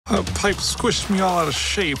That pipe squished me all out of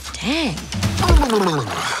shape. Dang.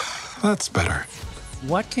 That's better.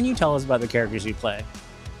 What can you tell us about the characters you play?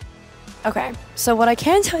 Okay, so what I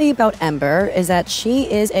can tell you about Ember is that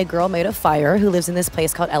she is a girl made of fire who lives in this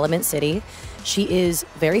place called Element City. She is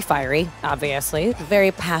very fiery, obviously,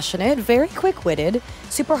 very passionate, very quick-witted,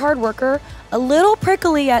 super hard worker, a little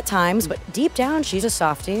prickly at times, but deep down, she's a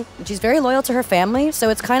softie. She's very loyal to her family, so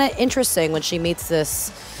it's kind of interesting when she meets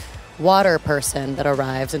this water person that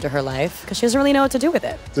arrives into her life because she doesn't really know what to do with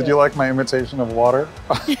it. Did you like my imitation of water?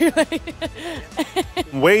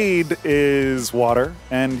 Wade is water,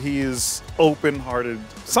 and he's open-hearted.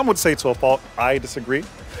 Some would say to a fault. I disagree.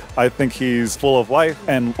 I think he's full of life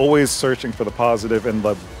and always searching for the positive and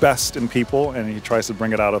the best in people, and he tries to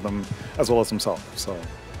bring it out of them as well as himself. So,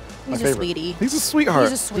 He's a sweetie. He's a sweetheart.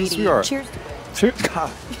 He's a sweetie. He's a sweetheart. Cheers. Cheers.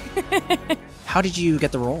 God. How did you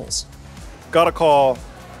get the roles? Got a call,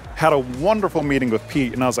 had a wonderful meeting with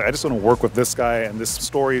Pete, and I was like, I just want to work with this guy, and this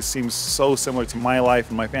story seems so similar to my life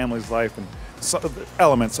and my family's life, and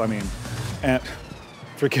elements, I mean, and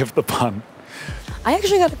forgive the pun. I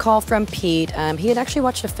actually got a call from Pete. He had actually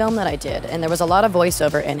watched a film that I did, and there was a lot of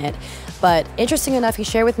voiceover in it. But interesting enough, he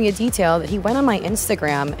shared with me a detail that he went on my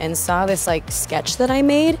Instagram and saw this like sketch that I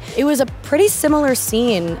made. It was a pretty similar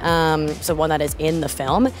scene, so one that is in the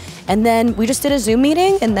film. And then we just did a Zoom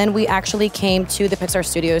meeting, and then we actually came to the Pixar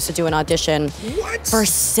studios to do an audition for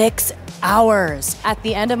 6 hours. At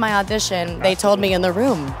the end of my audition, they told me in the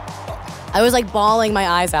room. I was like bawling my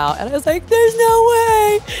eyes out, and I was like, "There's no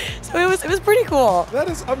way!" So it was pretty cool. That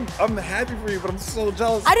is, I'm happy for you, but I'm so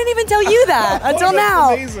jealous. I didn't even tell you that until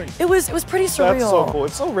now. Amazing. It was pretty surreal. That's so cool.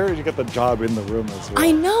 It's so rare to get the job in the room as well.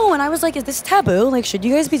 I know, and I was like, "Is this taboo? Like, should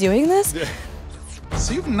you guys be doing this?" Yeah.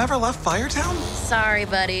 So you've never left Firetown? Sorry,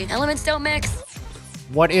 buddy. Elements don't mix.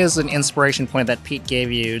 What is an inspiration point that Pete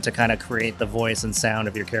gave you to kind of create the voice and sound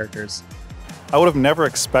of your characters? I would have never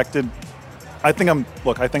expected. I think I'm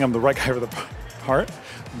the right guy for the part,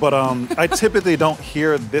 but I typically don't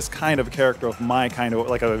hear this kind of character of my kind of,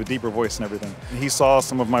 like a deeper voice and everything. He saw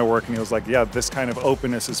some of my work and he was like, yeah, this kind of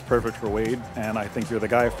openness is perfect for Wade, and I think you're the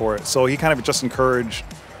guy for it. So he kind of just encouraged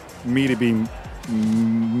me to be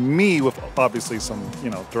me with obviously some,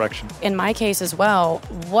 direction. In my case as well,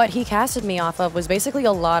 what he casted me off of was basically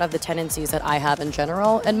a lot of the tendencies that I have in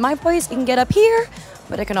general. And my voice, it can get up here,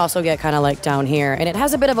 but it can also get kind of like down here. And it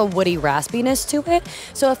has a bit of a woody raspiness to it.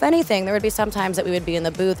 So if anything, there would be some times that we would be in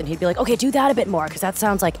the booth and he'd be like, okay, do that a bit more, because that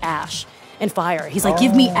sounds like ash and fire. He's like,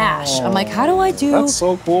 give me ash. I'm like, how do I do That's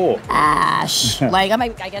so cool. ash? Like,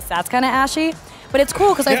 I guess that's kind of ashy, but it's cool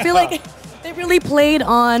because I feel like they really played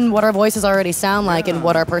on what our voices already sound like and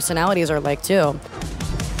what our personalities are like too.